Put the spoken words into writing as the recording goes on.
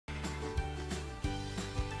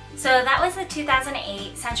So that was the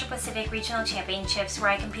 2008 Central Pacific Regional Championships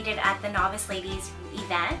where I competed at the Novice Ladies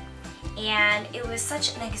event. And it was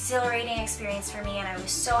such an exhilarating experience for me, and I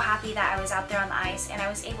was so happy that I was out there on the ice and I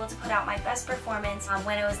was able to put out my best performance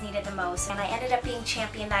when it was needed the most. And I ended up being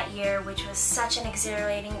champion that year, which was such an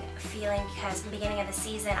exhilarating feeling because at the beginning of the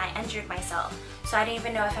season I injured myself. So I didn't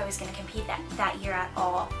even know if I was going to compete that year at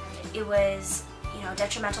all. It was, you know,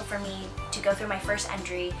 detrimental for me to go through my first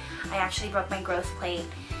injury. I actually broke my growth plate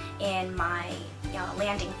in my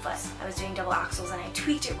landing foot. I was doing double axels and I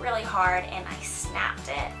tweaked it really hard and I snapped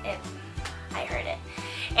it. I hurt it.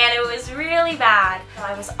 And it was really bad.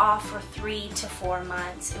 I was off for 3 to 4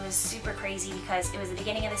 months. It was super crazy because it was the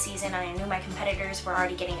beginning of the season and I knew my competitors were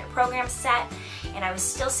already getting their programs set and I was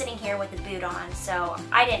still sitting here with the boot on. So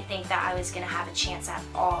I didn't think that I was going to have a chance at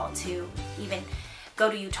all to even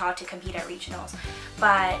go to Utah to compete at regionals.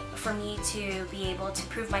 But for me to be able to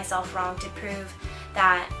prove myself wrong, to prove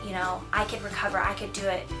that, you know, I could recover, I could do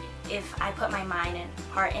it if I put my mind and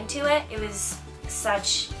heart into it, it was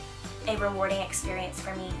such a rewarding experience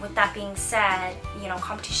for me. With that being said, you know,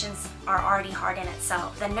 competitions are already hard in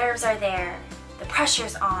itself. The nerves are there, the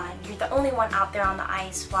pressure's on, you're the only one out there on the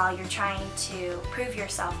ice while you're trying to prove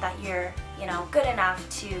yourself that you're, you know, good enough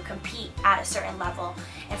to compete at a certain level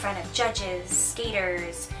in front of judges,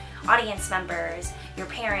 skaters, audience members, your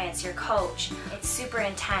parents, your coach. It's super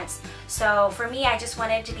intense. So for me, I just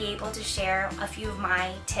wanted to be able to share a few of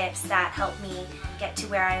my tips that helped me get to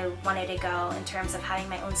where I wanted to go in terms of having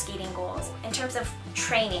my own skating goals. In terms of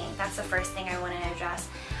training, that's the first thing I want to address.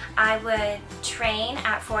 I would train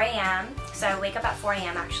at 4 a.m. So I would wake up at 4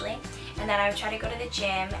 a.m. actually, and then I would try to go to the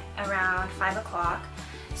gym around 5 o'clock.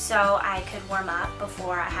 So I could warm up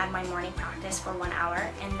before I had my morning practice for 1 hour,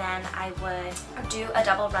 and then I would do a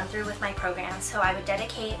double run through with my program. So I would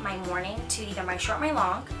dedicate my morning to either my short or my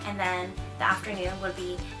long, and then the afternoon would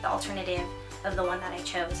be the alternative of the one that I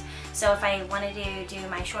chose. So if I wanted to do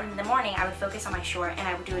my short in the morning, I would focus on my short and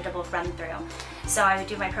I would do a double run through. So I would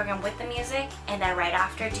do my program with the music and then right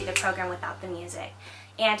after do the program without the music.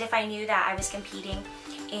 And if I knew that I was competing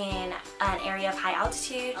in an area of high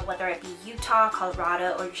altitude, whether it be Utah,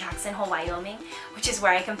 Colorado, or Jackson Hole, Wyoming, which is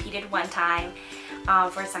where I competed one time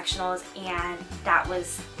for sectionals, and that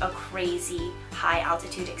was a crazy high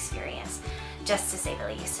altitude experience, just to say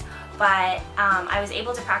the least. But I was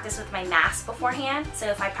able to practice with my mask beforehand, so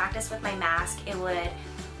if I practiced with my mask, it would,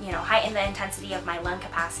 you know, heighten the intensity of my lung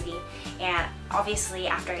capacity. And obviously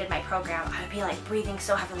after I did my program, I would be like breathing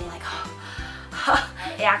so heavily, like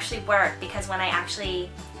it actually worked, because when I actually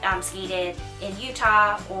skated in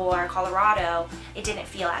Utah or Colorado, it didn't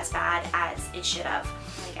feel as bad as it should have.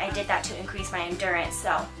 Like, I did that to increase my endurance,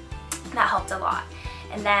 so that helped a lot.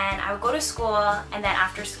 And then I would go to school, and then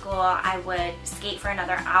after school I would skate for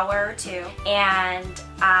another hour or two, and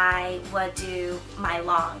I would do my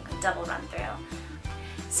long double run through.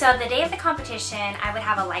 So the day of the competition, I would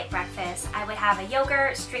have a light breakfast. I would have a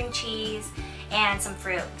yogurt, string cheese, and some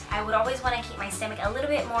fruit. I would always want to keep my stomach a little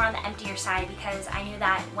bit more on the emptier side, because I knew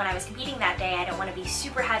that when I was competing that day, I didn't want to be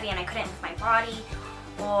super heavy and I couldn't lift my body,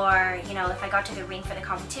 or, you know, if I got to the rink for the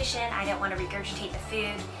competition, I didn't want to regurgitate the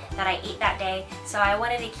food that I ate that day, so I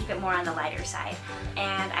wanted to keep it more on the lighter side.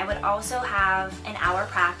 And I would also have an hour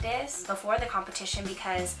practice before the competition,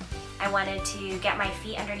 because I wanted to get my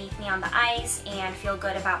feet underneath me on the ice and feel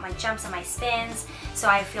good about my jumps and my spins, so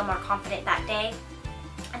I feel more confident that day.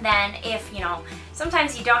 And then if, you know,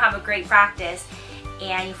 sometimes you don't have a great practice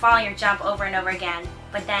and you fall on your jump over and over again,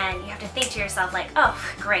 but then you have to think to yourself like, oh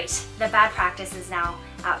great, the bad practice is now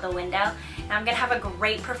out the window and I'm gonna have a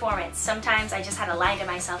great performance. Sometimes I just had to lie to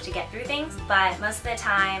myself to get through things, but most of the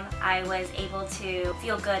time I was able to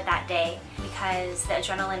feel good that day because the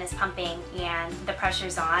adrenaline is pumping and the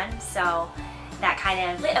pressure's on, so that kind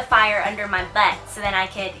of lit a fire under my butt so then I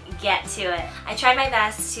could get to it. I tried my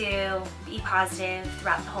best to be positive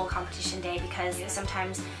throughout the whole competition day, because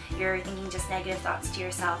sometimes you're thinking just negative thoughts to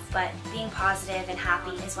yourself, but being positive and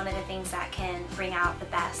happy is one of the things that can bring out the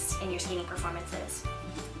best in your skating performances.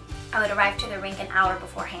 I would arrive to the rink an hour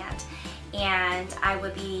beforehand, and I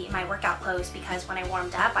would be in my workout clothes, because when I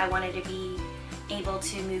warmed up I wanted to be able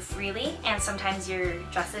to move freely, and sometimes your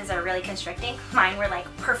dresses are really constricting. Mine were like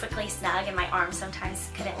perfectly snug and my arms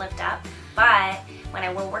sometimes couldn't lift up, but when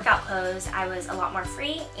I wore workout clothes I was a lot more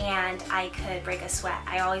free and I could break a sweat.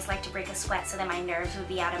 I always like to break a sweat so that my nerves would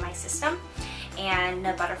be out of my system and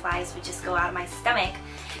the butterflies would just go out of my stomach,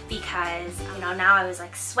 because, you know, now I was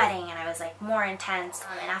like sweating and I was like more intense,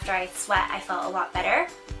 and after I sweat I felt a lot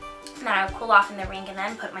better. And then I would cool off in the rink and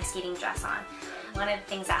then put my skating dress on. One of the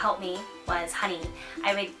things that helped me was honey.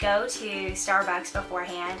 I would go to Starbucks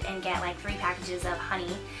beforehand and get like 3 packages of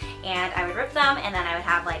honey, and I would rip them, and then I would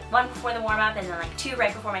have like 1 before the warm-up and then like 2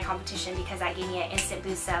 right before my competition, because that gave me an instant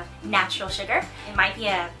boost of natural sugar. It might be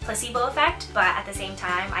a placebo effect, but at the same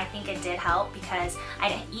time I think it did help because I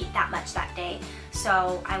didn't eat that much that day.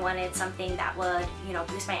 So I wanted something that would, you know,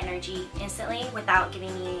 boost my energy instantly without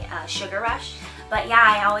giving me a sugar rush. But yeah,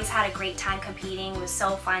 I always had a great time competing. It was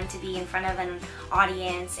so fun to be in front of an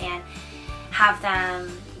audience and have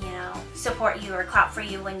them, you know, support you or clap for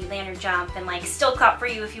you when you land or jump, and like still clap for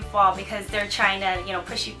you if you fall because they're trying to, you know,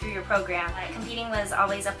 push you through your program. Competing was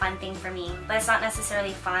always a fun thing for me, but it's not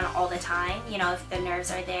necessarily fun all the time. You know, if the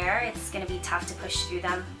nerves are there, it's going to be tough to push through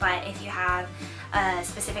them. But if you have a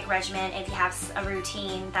specific regimen, if you have a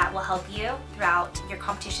routine that will help you throughout your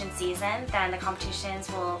competition season, then the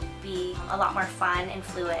competitions will be a lot more fun and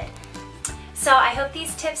fluid. So I hope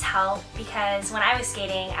these tips help, because when I was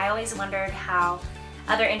skating, I always wondered how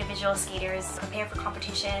other individual skaters prepare for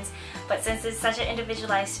competitions, but since it's such an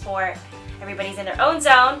individualized sport, everybody's in their own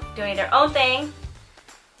zone, doing their own thing,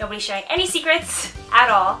 nobody's sharing any secrets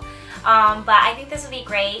at all. But I think this would be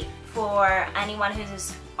great for anyone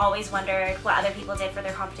who's always wondered what other people did for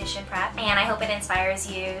their competition prep, and I hope it inspires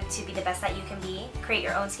you to be the best that you can be. Create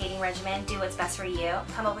your own skating regimen, do what's best for you,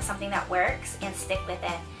 come up with something that works, and stick with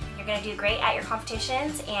it. You're going to do great at your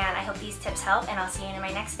competitions, and I hope these tips help, and I'll see you in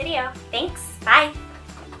my next video. Thanks, bye!